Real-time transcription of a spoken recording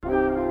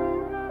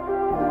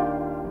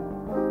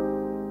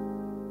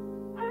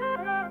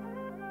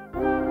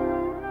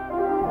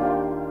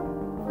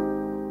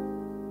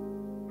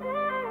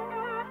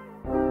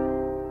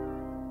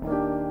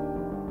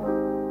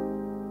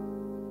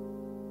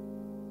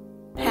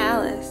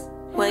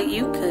What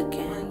you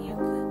cooking?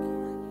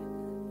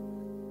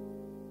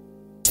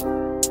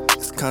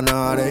 It's kinda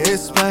hard to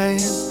explain.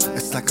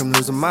 It's like I'm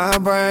losing my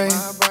brain.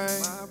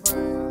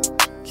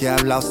 Yeah,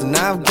 I've lost and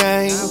I've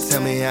gained.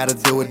 Tell me how to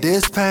deal with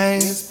this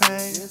pain.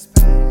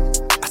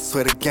 I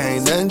swear the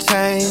game done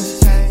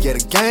changed. Yeah,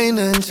 the game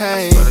done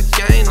changed.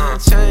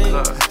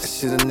 It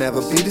should've never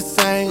be the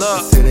same.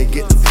 Until they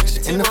get the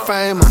picture in the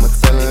frame, I'ma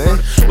tell her,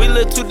 hey. We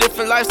live two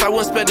different lives, I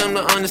wouldn't expect them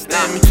to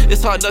understand me.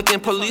 It's hard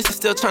ducking police and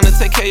still trying to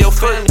take care of your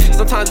family.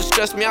 Sometimes it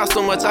stress me out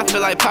so much, I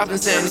feel like popping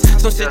Sandy.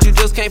 Some shit you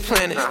just can't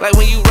plan it. Like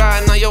when you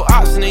riding on your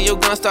ops and then your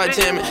gun start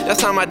jamming.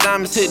 That's how my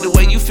diamonds hit, the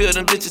way you feel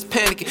them bitches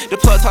panicking. The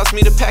plug tossed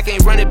me the pack,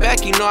 ain't run it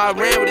back, you know I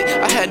ran with it.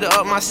 I had to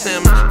up my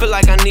stamina, feel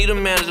like I need a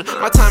manager.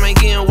 My time ain't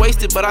getting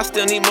wasted, but I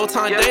still need more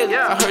time daily.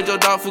 I heard your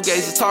dog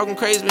Fugazi talking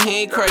crazy, but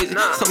he ain't crazy.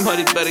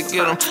 Somebody better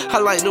get him. I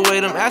like the way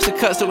them action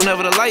cuts it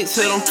whenever the lights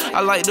hit him.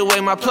 I like the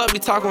way my plug be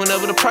talking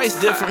whenever the price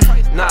different.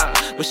 Nah,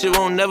 but shit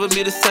won't never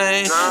be the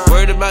same.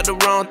 Worried about the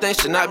wrong thing,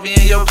 should not be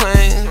in your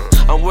plane.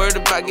 I'm worried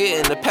about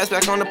getting the pass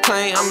back on the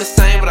plane. I'm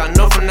insane, but I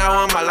know from now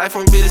on my life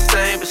won't be the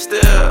same. But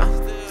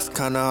still, it's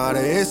kinda hard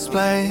to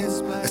explain.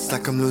 It's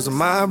like I'm losing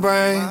my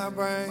brain.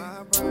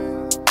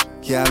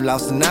 Yeah, I've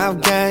lost and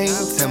I've gained.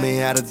 Tell me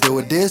how to deal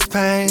with this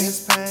pain.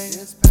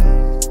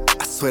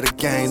 I swear the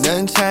game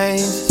done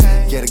changed.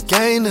 Yeah, the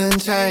game done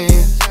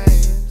changed.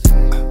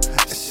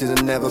 It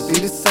should've never be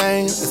the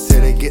same.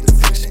 Until they get the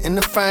picture in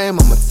the frame,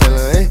 I'ma tell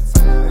her, hey.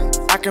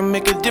 I can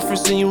make a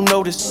difference and you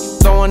notice.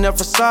 Throwing that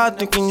facade,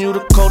 thinking you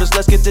the coldest.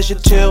 Let's get this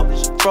shit chill.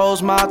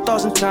 Froze my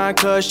thoughts in time,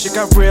 cause shit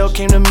got real.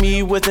 Came to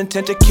me with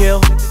intent to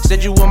kill.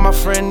 Said you were my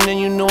friend and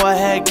you knew I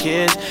had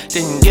kids.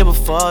 Didn't give a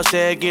fuck,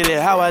 said get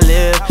it how I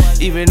live.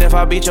 Even if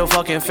I beat your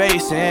fucking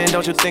face in,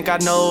 don't you think I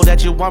know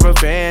that you want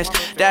revenge?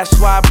 That's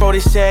why Brody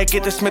said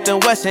get the Smith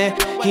 & Wesson.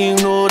 He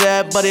knew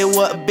that, but it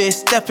was a big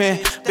stepping.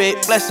 Big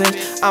blessing,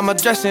 I'm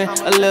addressing.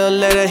 A little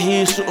later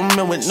he shooting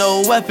me with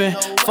no weapon.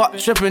 Fuck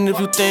tripping if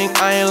you think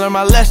I ain't learned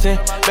my lesson.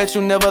 Bet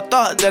you never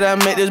thought that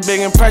I'd make this big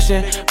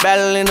impression.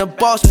 Battling the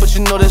boss, but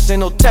you know this ain't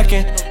no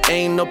Tekken.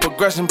 Ain't no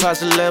progression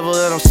past the level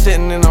that I'm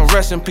sitting in. I'm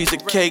resting. Piece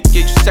of cake, get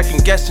you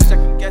second guessing.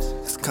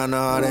 It's kinda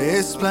hard to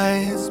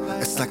explain.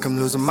 It's like I'm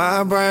losing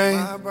my brain.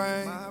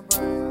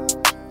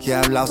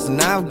 Yeah, I've lost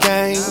and I've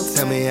gained.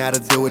 Tell me how to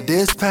deal with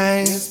this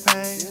pain.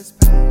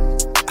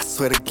 I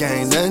swear the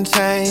game done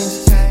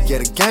changed. Yeah,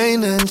 the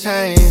game done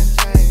changed.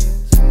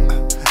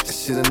 It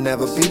should've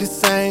never be the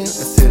same.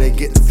 Until they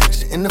get the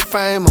picture in the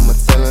frame, I'ma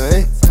tell her,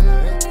 hey.